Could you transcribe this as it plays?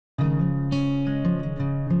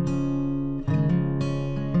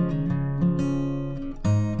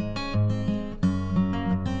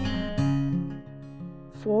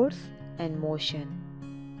and motion.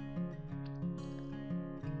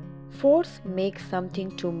 Force makes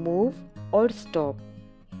something to move or stop.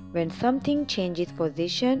 When something changes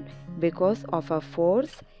position because of a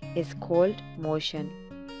force is called motion.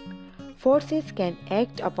 Forces can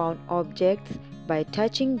act upon objects by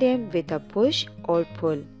touching them with a push or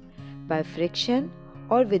pull, by friction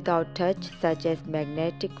or without touch such as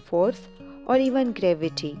magnetic force or even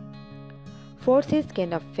gravity. Forces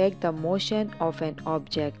can affect the motion of an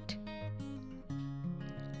object.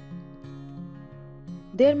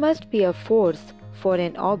 There must be a force for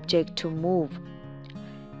an object to move.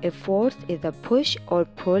 A force is a push or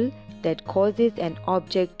pull that causes an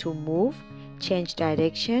object to move, change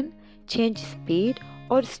direction, change speed,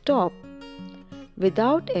 or stop.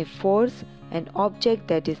 Without a force, an object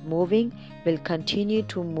that is moving will continue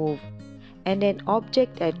to move, and an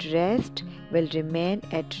object at rest will remain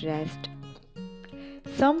at rest.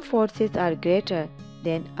 Some forces are greater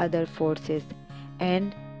than other forces,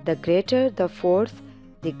 and the greater the force,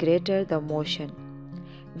 the greater the motion.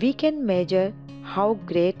 We can measure how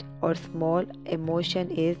great or small a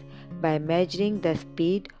motion is by measuring the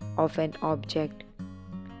speed of an object.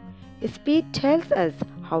 Speed tells us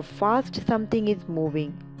how fast something is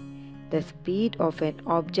moving. The speed of an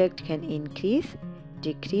object can increase,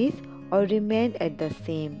 decrease, or remain at the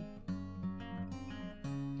same.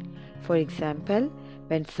 For example,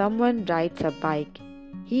 when someone rides a bike,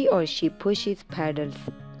 he or she pushes pedals.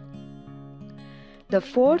 The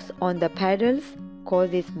force on the pedals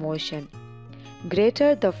causes motion.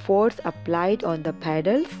 Greater the force applied on the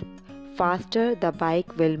pedals, faster the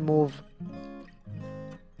bike will move.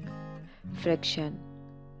 Friction.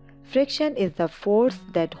 Friction is the force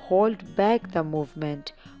that holds back the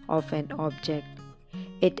movement of an object.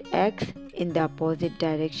 It acts in the opposite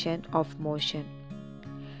direction of motion.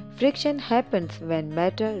 Friction happens when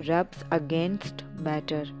matter rubs against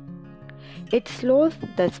matter. It slows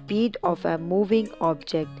the speed of a moving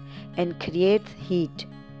object and creates heat.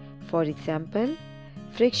 For example,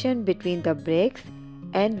 friction between the brakes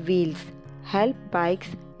and wheels help bikes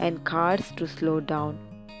and cars to slow down.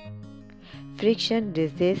 Friction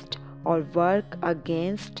resists or works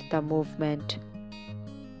against the movement.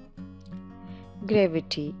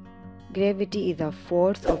 Gravity. Gravity is a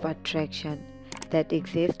force of attraction that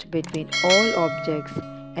exists between all objects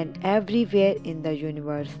and everywhere in the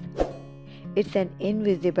universe. It's an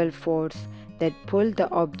invisible force that pulls the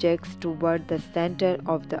objects toward the center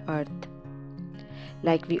of the earth.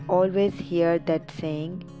 Like we always hear that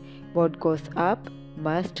saying, what goes up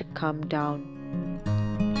must come down.